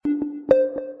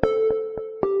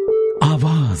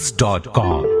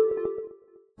awaaz.com.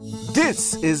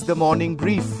 This is the morning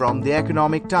brief from the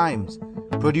Economic Times,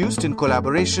 produced in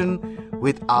collaboration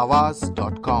with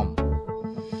awaaz.com.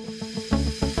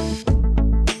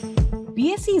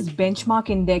 BSE's benchmark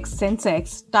index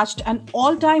Sensex touched an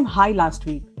all-time high last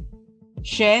week.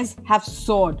 Shares have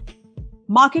soared.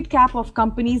 Market cap of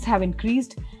companies have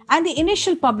increased, and the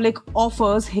initial public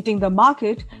offers hitting the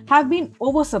market have been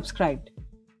oversubscribed.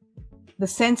 The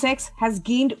Sensex has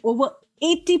gained over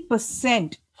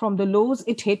 80% from the lows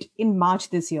it hit in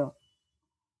March this year.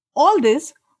 All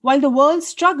this while the world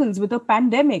struggles with a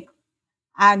pandemic,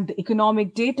 and the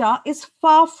economic data is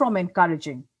far from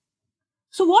encouraging.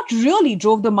 So what really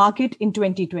drove the market in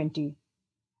 2020?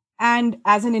 And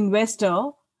as an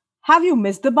investor, have you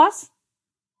missed the bus?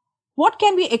 What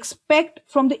can we expect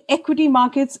from the equity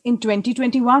markets in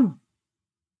 2021?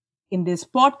 In this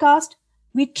podcast,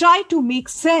 we try to make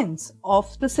sense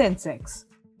of the Sensex.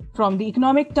 From the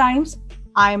Economic Times,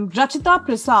 I am Rachita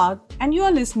Prasad and you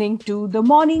are listening to The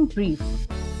Morning Brief.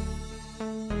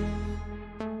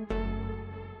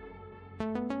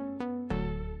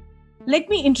 Let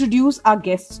me introduce our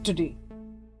guests today.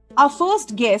 Our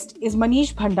first guest is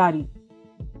Manish Bhandari.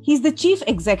 He's the Chief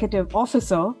Executive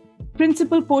Officer,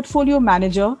 Principal Portfolio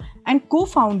Manager, and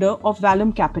co-founder of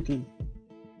Vallum Capital.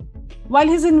 While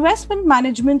his investment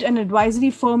management and advisory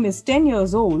firm is 10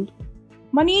 years old,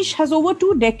 Manish has over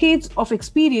 2 decades of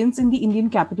experience in the Indian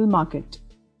capital market.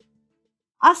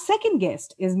 Our second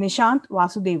guest is Nishanth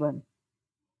Vasudevan.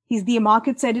 He's the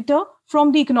markets editor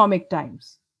from the Economic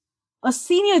Times, a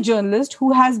senior journalist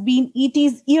who has been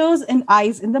ET's ears and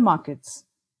eyes in the markets.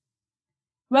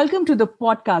 Welcome to the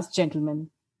podcast,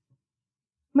 gentlemen.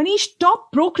 Manish,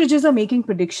 top brokerages are making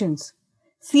predictions.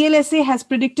 CLSA has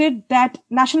predicted that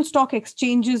National Stock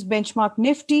Exchange's benchmark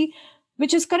Nifty,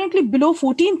 which is currently below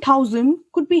 14,000,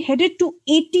 could be headed to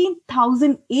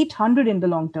 18,800 in the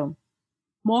long term.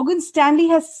 Morgan Stanley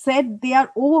has said they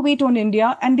are overweight on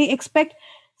India and they expect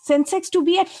Sensex to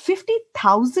be at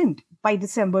 50,000 by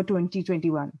December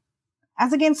 2021,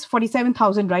 as against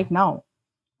 47,000 right now.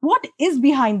 What is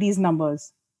behind these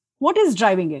numbers? What is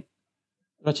driving it?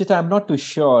 Rachita, I'm not too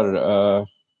sure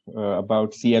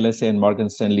about CLSA and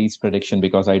Morgan Stanley's prediction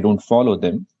because I don't follow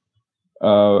them.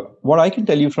 What I can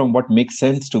tell you from what makes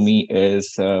sense to me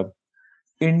is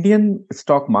Indian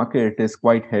stock market is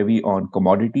quite heavy on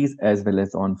commodities as well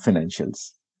as on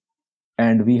financials.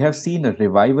 And we have seen a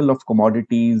revival of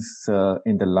commodities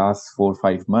in the last 4 or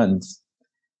 5 months.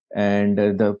 And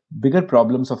the bigger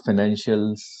problems of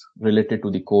financials related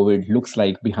to the COVID looks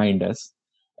like behind us.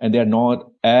 And they are not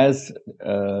as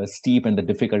steep and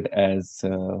difficult as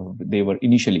they were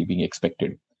initially being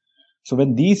expected. So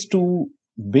when these two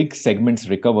big segments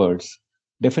recovers,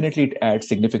 definitely it adds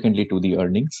significantly to the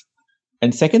earnings.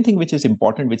 And second thing which is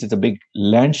important, which is a big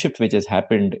land shift which has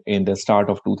happened in the start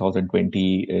of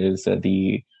 2020 is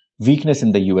the weakness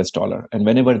in the US dollar. And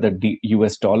whenever the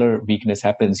US dollar weakness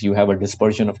happens, you have a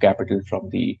dispersion of capital from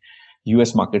the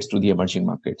US markets to the emerging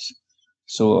markets.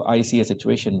 So I see a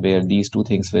situation where these two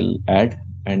things will add,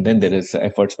 and then there is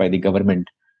efforts by the government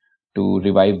to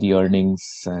revive the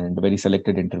earnings and very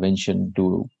selected intervention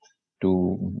to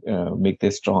make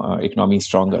this economy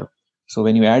stronger. So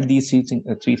when you add these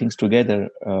three things together,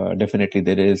 definitely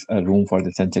there is a room for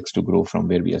the Sensex to grow from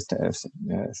where we are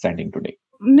standing today.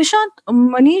 Nishanth,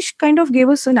 Manish kind of gave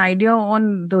us an idea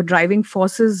on the driving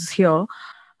forces here.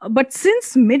 But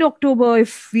since mid-October,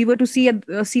 if we were to see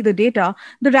the data,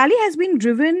 the rally has been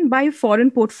driven by foreign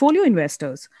portfolio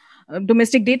investors.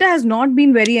 Domestic data has not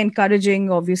been very encouraging,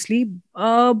 obviously.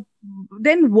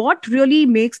 Then what really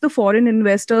makes the foreign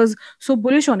investors so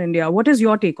bullish on India? What is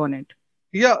your take on it?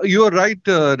 Yeah, you are right,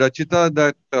 Rachita,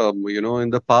 that, in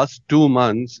the past 2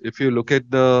 months, if you look at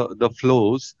the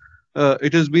flows,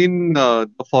 it has been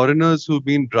the foreigners who've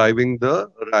been driving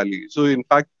the rally. So, in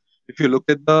fact, if you look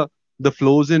at the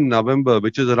flows in November,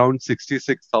 which is around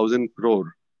 66,000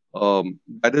 crore,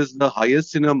 that is the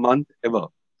highest in a month ever.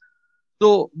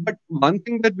 So, but one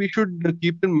thing that we should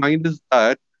keep in mind is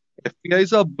that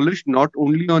FPIs are bullish not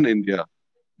only on India.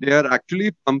 They are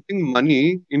actually pumping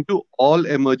money into all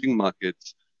emerging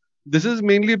markets. This is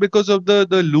mainly because of the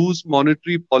loose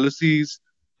monetary policies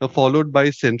followed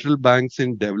by central banks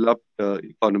in developed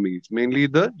economies, mainly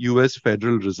the US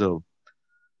Federal Reserve.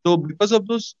 So because of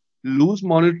those loose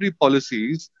monetary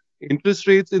policies, interest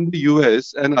rates in the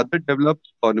US and other developed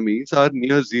economies are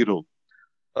near zero.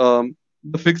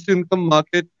 The fixed income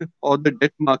market, or the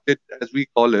debt market as we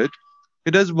call it,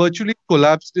 it has virtually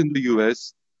collapsed in the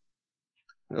US.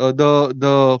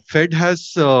 The Fed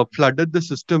has flooded the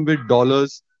system with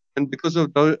dollars, and because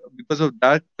of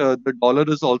that, the dollar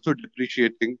is also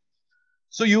depreciating.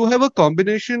 So you have a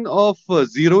combination of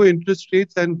zero interest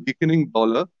rates and weakening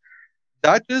dollar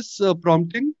that is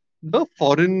prompting the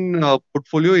foreign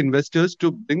portfolio investors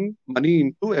to bring money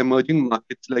into emerging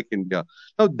markets like India.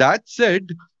 Now, that said,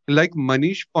 like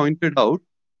Manish pointed out,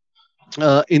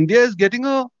 India is getting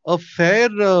a fair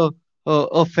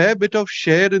bit of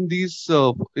share in these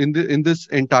in this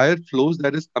entire flows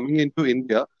that is coming into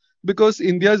India because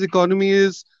India's economy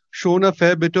is shown a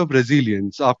fair bit of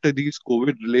resilience after these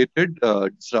COVID related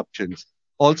disruptions.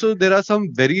 Also, there are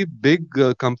some very big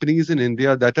companies in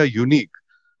India that are unique,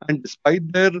 and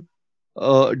despite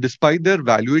their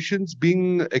valuations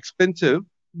being expensive,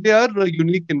 they are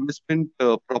unique investment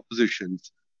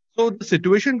propositions. So the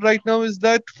situation right now is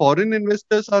that foreign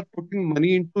investors are putting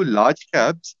money into large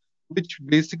caps, which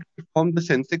basically form the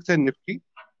Sensex and Nifty,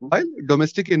 while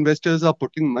domestic investors are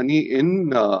putting money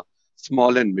in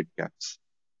small and mid caps.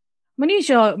 Manish,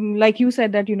 like you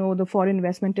said that the foreign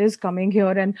investment is coming here,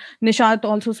 and Nishanth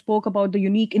also spoke about the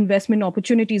unique investment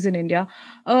opportunities in India.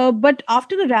 But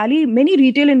after the rally, many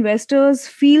retail investors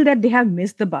feel that they have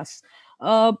missed the bus.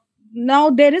 Uh, Now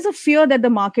there is a fear that the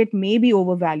market may be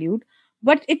overvalued,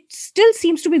 but it still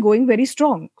seems to be going very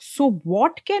strong. So,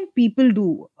 what can people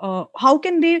do? How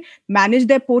can they manage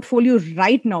their portfolio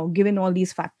right now, given all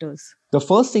these factors? The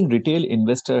first thing retail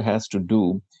investor has to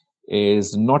do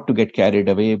is not to get carried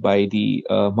away by the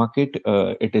market.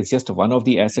 It is just one of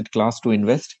the asset class to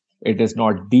invest. It is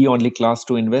not the only class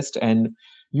to invest, and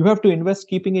you have to invest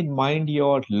keeping in mind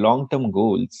your long-term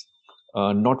goals,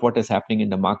 not what is happening in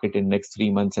the market in next 3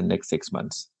 months and next 6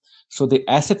 months. So the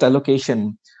asset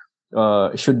allocation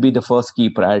should be the first key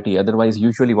priority. Otherwise,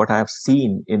 usually what I have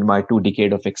seen in my 2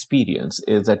 decade of experience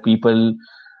is that people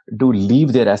do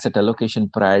leave their asset allocation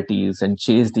priorities and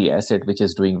chase the asset which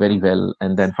is doing very well,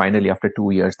 and then finally after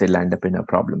 2 years they land up in a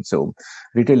problem. So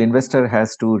retail investor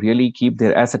has to really keep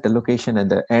their asset allocation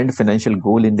and the end financial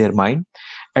goal in their mind,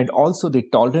 and also the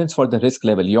tolerance for the risk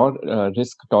level. Your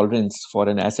risk tolerance for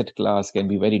an asset class can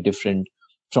be very different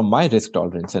from my risk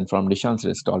tolerance and from Nishan's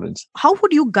risk tolerance. How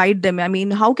would you guide them? I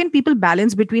mean, how can people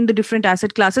balance between the different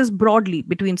asset classes broadly,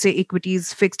 between, say,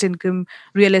 equities, fixed income,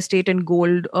 real estate, and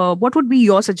gold? What would be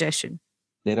your suggestion?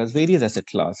 There are various asset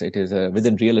class. It is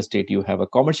within real estate, you have a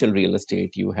commercial real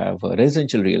estate, you have a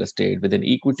residential real estate. Within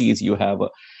equities, you have a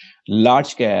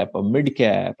large cap, a mid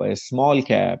cap, a small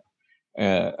cap.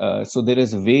 So there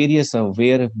is various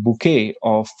where bouquet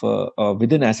of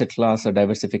within asset class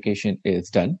diversification is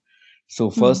done. So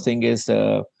Hmm. first thing is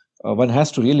one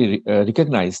has to really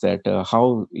recognize that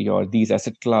how your these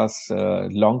asset class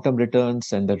long term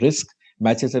returns and the risk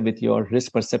matches up with your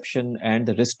risk perception and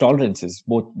the risk tolerances,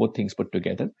 both things put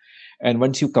together. And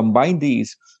once you combine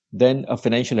these, then a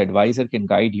financial advisor can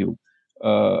guide you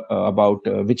about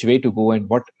which way to go and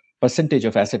what percentage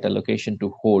of asset allocation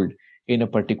to hold in a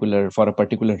particular for a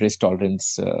particular risk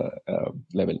tolerance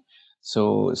level.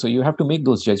 So you have to make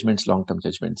those judgments, long term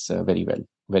judgments, very well,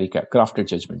 very crafted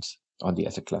judgments on the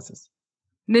asset classes.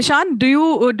 Nishan,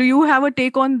 do you have a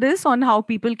take on this, on how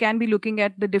people can be looking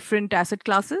at the different asset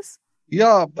classes?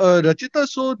 Yeah, Rachita.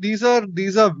 So these are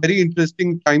very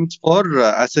interesting times for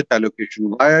asset allocation.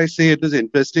 Why I say it is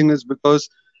interesting is because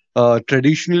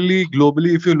traditionally,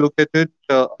 globally, if you look at it,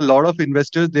 a lot of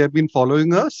investors they have been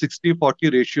following a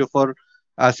 60-40 ratio for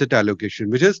asset allocation,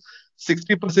 which is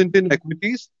 60% in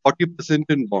equities, 40%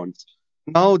 in bonds.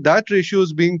 Now that ratio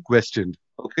is being questioned.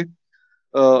 Okay,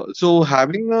 so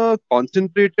having a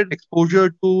concentrated exposure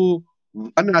to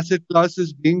one asset class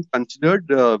is being considered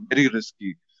very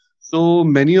risky. So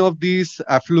many of these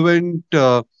affluent,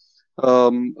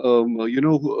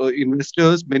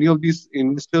 investors, many of these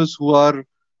investors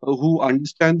who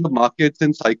understand the markets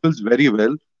and cycles very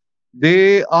well,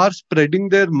 they are spreading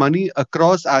their money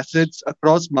across assets,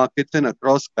 across markets, and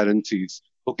across currencies.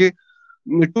 Okay,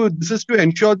 this is to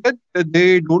ensure that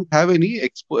they don't have any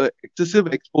excessive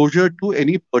exposure to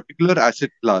any particular asset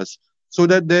class, so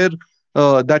that their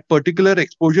that particular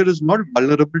exposure is not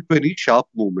vulnerable to any sharp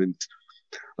movements.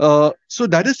 So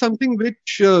that is something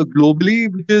which globally,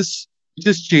 which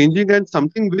is changing, and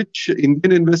something which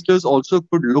Indian investors also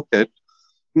could look at.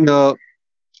 Uh,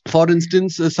 for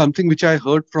instance, something which I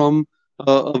heard from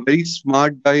a very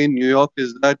smart guy in New York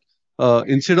is that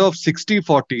instead of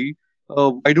 60-40,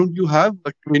 why don't you have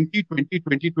a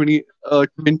 20-20-20-20,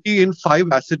 20 in five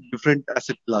different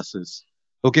asset classes?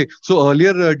 Okay, so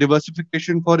earlier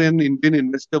diversification for an Indian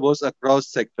investor was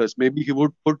across sectors. Maybe he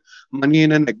would put money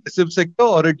in an aggressive sector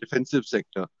or a defensive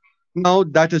sector. Now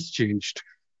that has changed.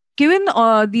 Given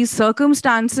these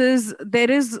circumstances, there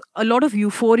is a lot of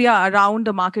euphoria around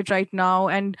the market right now,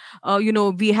 and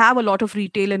we have a lot of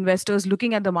retail investors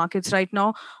looking at the markets right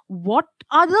now. What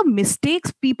are the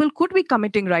mistakes people could be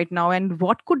committing right now, and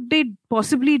what could they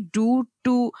possibly do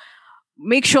to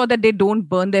make sure that they don't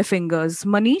burn their fingers?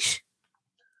 Manish?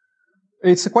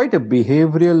 It's quite a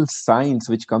behavioral science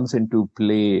which comes into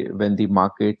play when the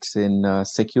market's in a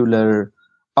secular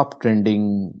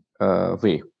uptrending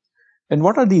way. And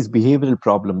what are these behavioral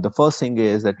problems? The first thing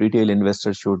is that retail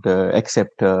investors should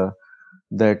accept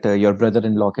that your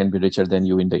brother-in-law can be richer than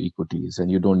you in the equities, and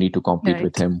you don't need to compete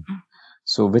with Right. him.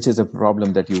 So, which is a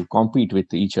problem that you compete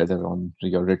with each other on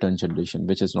your return generation,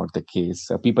 which is not the case.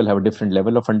 People have a different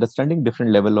level of understanding,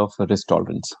 different level of risk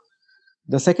tolerance.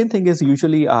 The second thing is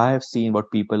usually I have seen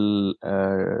what people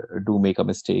do make a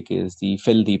mistake is the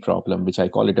filthy problem, which I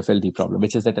call it a filthy problem,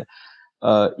 which is that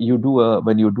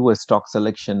when you do a stock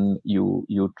selection,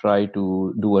 you try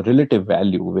to do a relative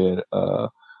value where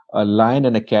a lion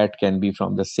and a cat can be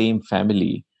from the same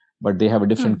family, but they have a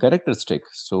different Hmm. characteristic.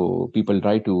 So people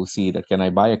try to see that can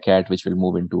I buy a cat which will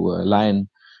move into a lion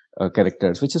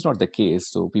characters, which is not the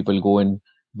case. So people go and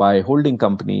buy holding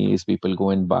companies, people go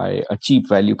and buy a cheap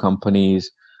value companies.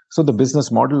 So the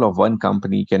business model of one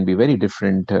company can be very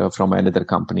different from another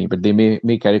company, but they may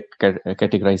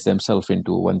categorize themselves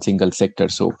into one single sector.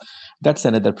 So that's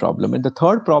another problem. And the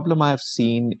third problem I have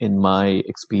seen in my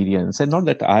experience, and not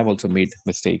that I've also made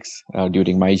mistakes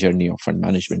during my journey of fund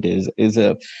management, is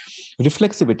a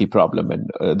reflexivity problem. And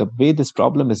the way this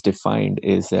problem is defined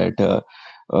is that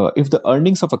if the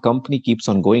earnings of a company keeps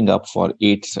on going up for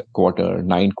 8 quarter,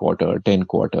 9 quarter, 10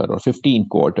 quarter, or 15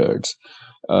 quarters,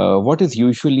 what is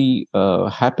usually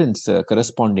happens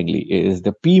correspondingly is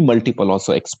the P multiple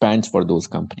also expands for those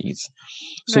companies.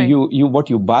 So Right. you what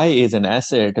you buy is an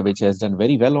asset which has done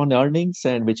very well on earnings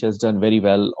and which has done very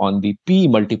well on the P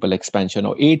multiple expansion,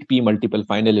 or 8 P multiple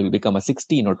finally will become a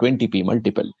 16 or 20 P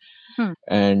multiple. Hmm.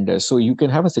 And so you can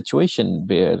have a situation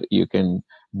where you can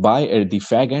buy at the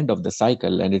fag end of the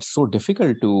cycle, and it's so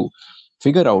difficult to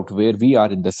figure out where we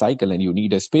are in the cycle, and you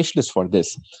need a specialist for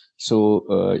this.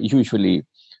 So usually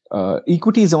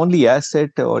equity is only asset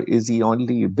or is the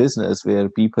only business where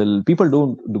people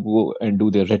don't go and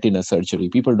do their retina surgery,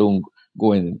 people don't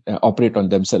go and operate on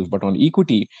themselves. But on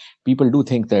equity, people do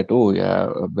think that, oh yeah,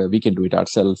 we can do it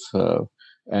ourselves,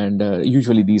 and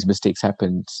usually these mistakes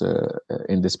happens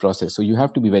in this process. So you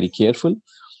have to be very careful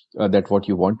that what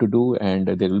you want to do, and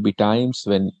there will be times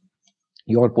when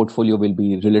your portfolio will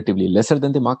be relatively lesser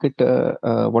than the market,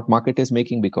 what market is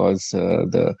making, because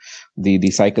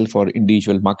the cycle for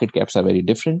individual market caps are very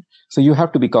different. So you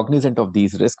have to be cognizant of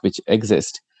these risks which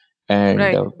exist, and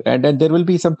Right. and then there will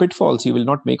be some pitfalls. You will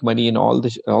not make money in all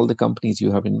the companies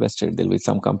you have invested. There will be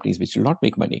some companies which will not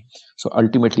make money. So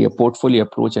ultimately, a portfolio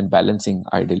approach and balancing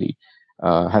ideally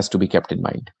has to be kept in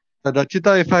mind.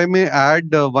 Rachita, if I may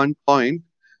add one point,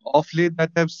 of late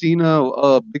that I've seen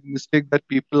a big mistake that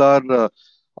people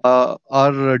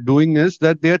are doing is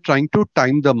that they are trying to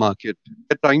time the market.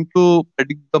 They're trying to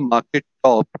predict the market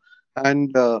top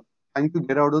and trying to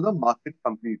get out of the market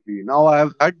completely. Now, I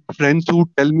have had friends who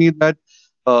tell me that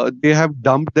they have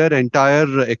dumped their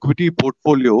entire equity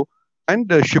portfolio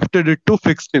and shifted it to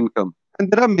fixed income.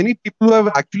 And there are many people who have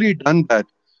actually done that.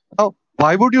 Now,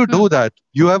 why would you Hmm. do that?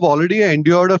 You have already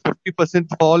endured a 50%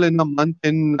 fall in a month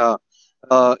in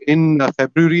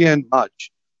February and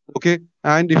March. Okay,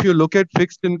 and if you look at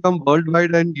fixed income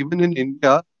worldwide and even in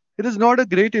India, it is not a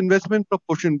great investment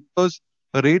proportion because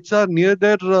rates are near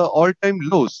their all-time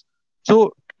lows.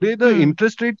 So today the Hmm.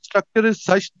 interest rate structure is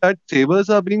such that savers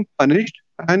are being punished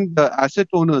and asset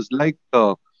owners like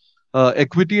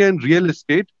equity and real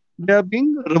estate, they are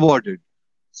being rewarded.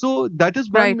 So that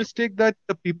is one Right. mistake that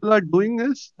the people are doing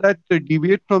is that they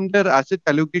deviate from their asset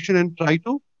allocation and try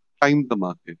to time the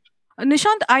market.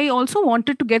 Nishant, I also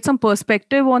wanted to get some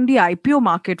perspective on the IPO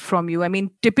market from you. I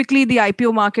mean, typically the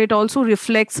IPO market also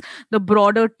reflects the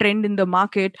broader trend in the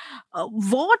market.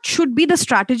 What should be the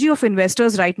strategy of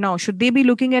investors right now? Should they be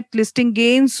looking at listing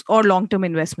gains or long term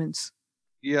investments?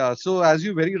 Yeah, so as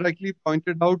you very rightly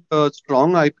pointed out,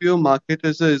 strong IPO market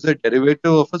is a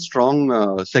derivative of a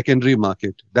strong secondary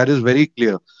market. That is very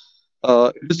clear.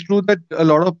 It is true that a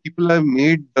lot of people have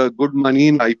made good money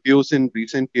in IPOs in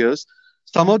recent years.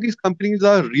 Some of these companies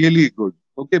are really good.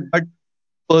 Okay, but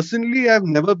personally, I've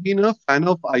never been a fan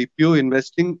of IPO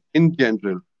investing in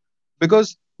general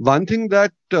because one thing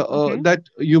Okay. that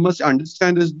you must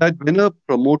understand is that when a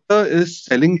promoter is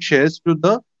selling shares to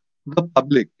the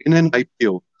public in an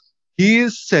IPO, he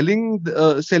is selling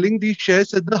these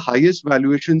shares at the highest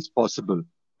valuations possible.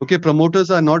 Okay,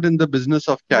 promoters are not in the business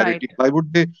of Right. charity. Why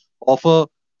would they offer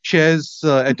shares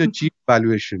at a cheap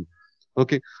valuation?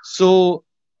 Okay, so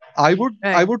I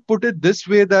Right. would put it this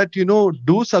way that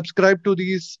do subscribe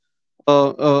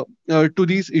uh, uh, to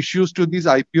these issues, to these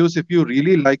IPOs if you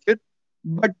really like it.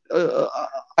 But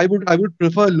I would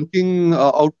prefer looking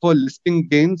out for listing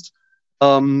gains,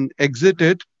 exit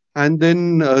it, and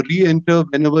then re-enter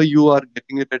whenever you are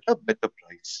getting it at a better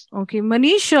price. Okay.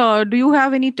 Manish, do you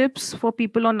have any tips for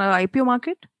people on IPO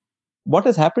market? What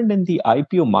has happened in the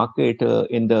IPO market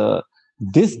in the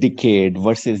this decade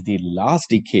versus the last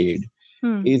decade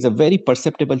Hmm. is a very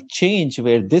perceptible change,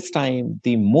 where this time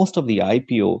the most of the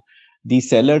IPO, the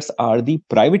sellers are the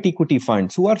private equity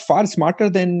funds, who are far smarter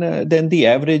than the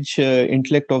average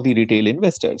intellect of the retail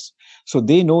investors. So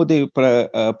they know the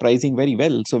pricing very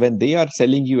well. So when they are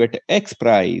selling you at X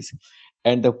price,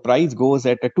 and the price goes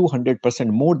at a 200%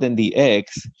 more than the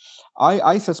X,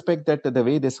 I suspect that the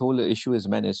way this whole issue is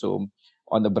managed. So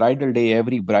on the bridal day,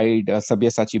 every bride,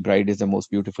 Sabyasachi bride, is the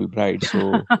most beautiful bride.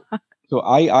 So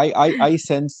I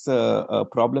sense a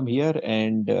problem here,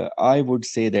 and I would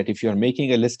say that if you're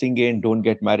making a listing gain, don't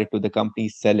get married to the company,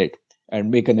 sell it and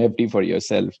make an FD for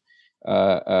yourself.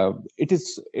 It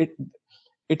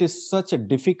is such a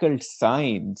difficult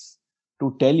science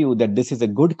to tell you that this is a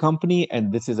good company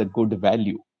and this is a good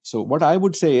value. So what I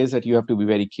would say is that you have to be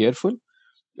very careful.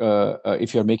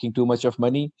 If you're making too much of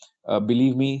money,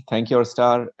 believe me, thank your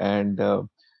star, and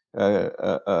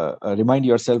remind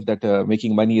yourself that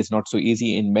making money is not so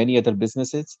easy in many other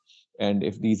businesses. And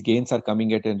if these gains are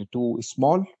coming at a too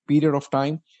small period of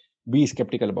time, be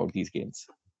skeptical about these gains.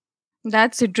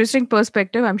 That's interesting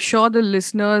perspective. I'm sure the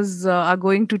listeners are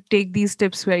going to take these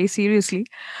tips very seriously.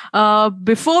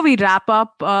 Before we wrap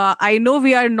up, I know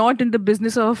we are not in the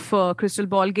business of crystal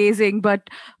ball gazing, but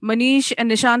Manish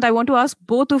and Nishant, I want to ask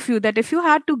both of you that if you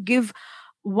had to give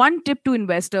one tip to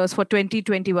investors for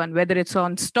 2021, whether it's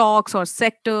on stocks or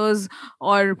sectors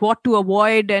or what to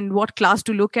avoid and what class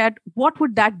to look at, what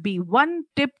would that be? One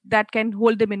tip that can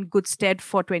hold them in good stead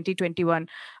for 2021.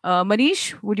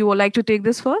 Manish, would you like to take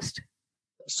this first?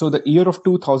 So the year of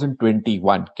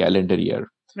 2021 calendar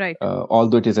year, Right.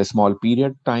 although it is a small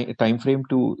period time frame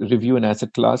to review an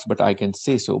asset class, but I can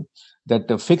say so that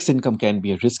the fixed income can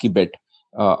be a risky bet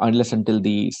unless until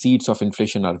the seeds of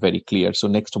inflation are very clear. So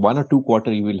next 1 or 2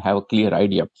 quarter, you will have a clear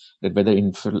idea that whether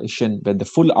inflation, when the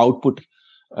full output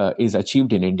is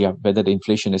achieved in India, whether the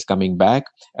inflation is coming back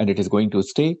and it is going to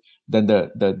stay, then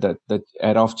the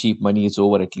era of cheap money is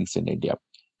over, at least in India.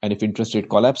 And if interest rate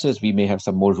collapses, we may have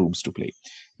some more rooms to play.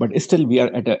 But still, we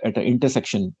are at an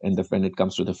intersection when it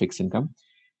comes to the fixed income.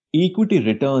 Equity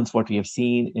returns, what we have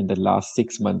seen in the last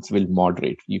 6 months, will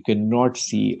moderate. You cannot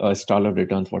see a stellar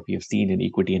returns what we have seen in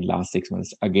equity in last 6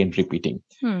 months. Again, repeating,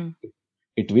 Hmm.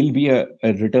 it will be a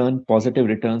return, positive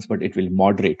returns, but it will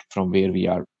moderate from where we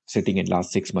are sitting in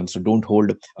last 6 months. So don't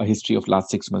hold a history of last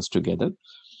 6 months together.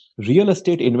 Real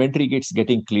estate inventory gets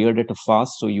getting cleared at a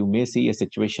fast, so you may see a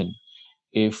situation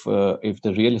if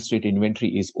the real estate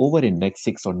inventory is over in next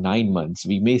 6 or 9 months,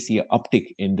 we may see an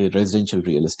uptick in the residential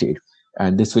real estate,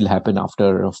 and this will happen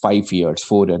after 5 years,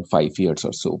 4 and 5 years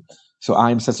or so. So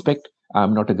I am suspect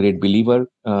I'm not a great believer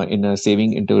in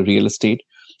saving into real estate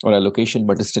or allocation,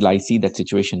 but still I see that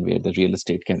situation where the real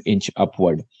estate can inch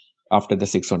upward after the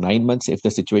 6 or 9 months if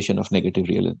the situation of negative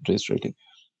real interest rate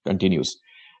continues.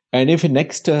 And if in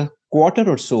next quarter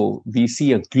or so we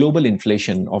see a global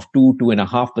inflation of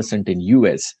 2.5% in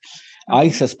US, I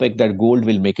Okay. suspect that gold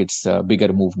will make its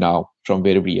bigger move now from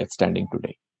where we are standing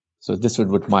today. So this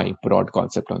would be my broad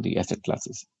concept on the asset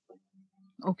classes.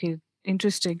 Okay.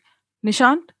 Interesting.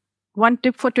 Nishant, one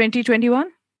tip for 2021?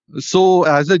 So,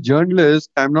 as a journalist,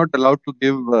 I'm not allowed to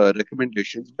give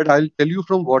recommendations, but I'll tell you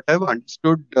from what I've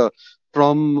understood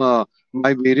from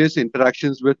my various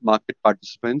interactions with market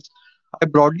participants. I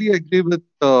broadly agree with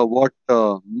what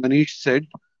Manish said.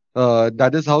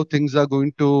 That is how things are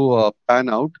going to pan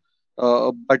out.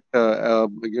 But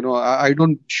I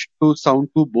don't wish to sound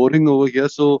too boring over here.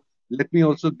 So, let me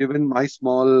also give in my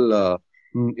small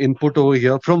input over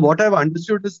here. From what I've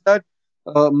understood is that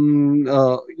um,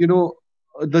 uh, you know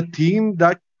the theme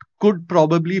that could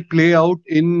probably play out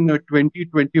in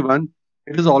 2021,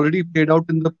 it has already played out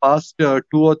in the past 2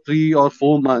 or 3 or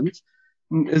 4 months,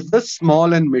 is the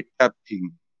small and mid cap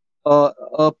theme.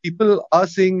 People are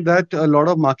saying that a lot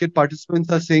of market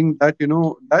participants are saying that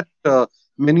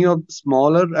many of the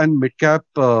smaller and mid cap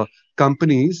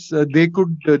companies they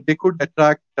could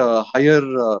attract higher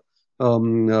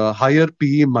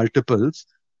PE multiples.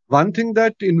 One thing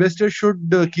that investors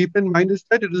should keep in mind is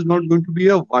that it is not going to be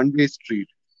a one-way street.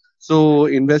 So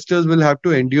investors will have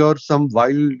to endure some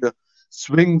wild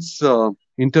swings,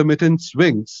 intermittent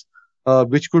swings,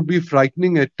 which could be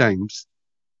frightening at times.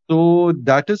 So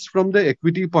that is from the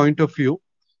equity point of view.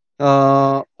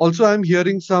 Also, I'm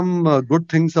hearing some good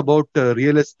things about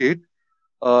real estate.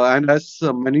 And as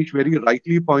Manish very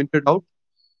rightly pointed out,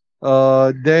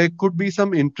 there could be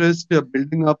some interest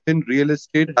building up in real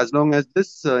estate as long as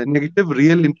this negative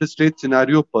real interest rate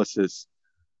scenario persists.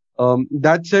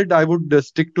 That said, I would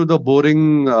stick to the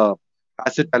boring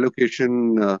asset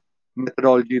allocation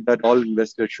methodology that all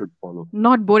investors should follow.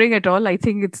 Not boring at all. I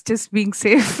think it's just being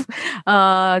safe.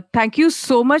 Thank you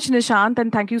so much, Nishanth, and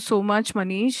thank you so much,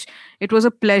 Manish. It was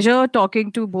a pleasure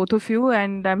talking to both of you,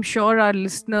 and I'm sure our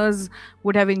listeners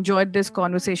would have enjoyed this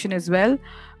conversation as well.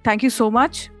 Thank you so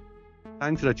much.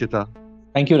 Thanks, Rachita.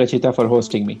 Thank you, Rachita, for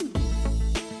hosting me.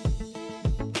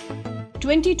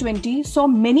 2020 saw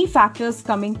many factors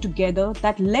coming together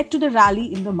that led to the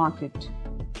rally in the market.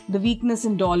 The weakness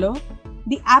in dollar,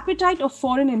 the appetite of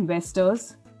foreign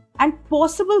investors, and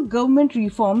possible government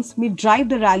reforms may drive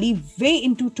the rally way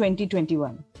into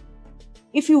 2021.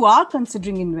 If you are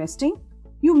considering investing,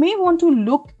 you may want to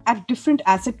look at different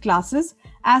asset classes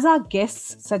as our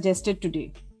guests suggested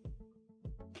today.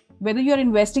 Whether you're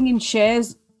investing in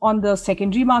shares on the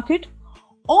secondary market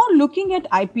or looking at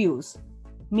IPOs,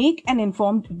 make an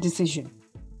informed decision.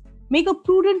 Make a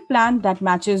prudent plan that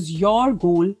matches your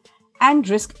goal and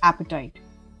risk appetite.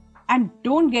 And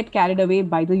don't get carried away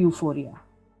by the euphoria.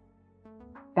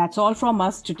 That's all from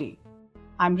us today.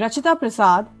 I'm Rachita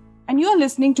Prasad, and you're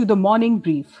listening to The Morning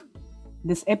Brief.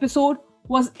 This episode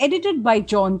was edited by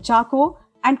John Chako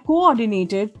and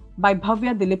coordinated by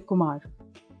Bhavya Dilip Kumar.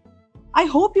 I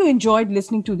hope you enjoyed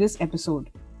listening to this episode.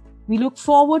 We look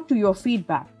forward to your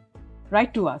feedback.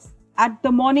 Write to us at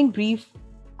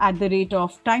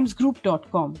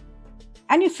themorningbrief@timesgroup.com.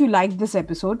 And if you liked this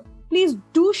episode, please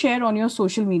do share on your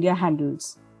social media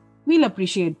handles. We'll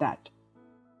appreciate that.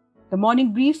 The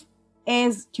Morning Brief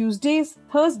airs Tuesdays,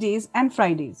 Thursdays, and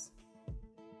Fridays.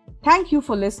 Thank you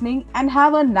for listening and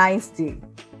have a nice day.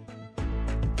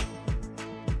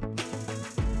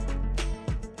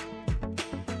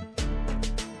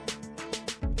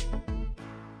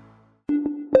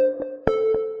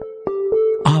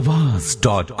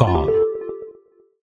 Avaz.com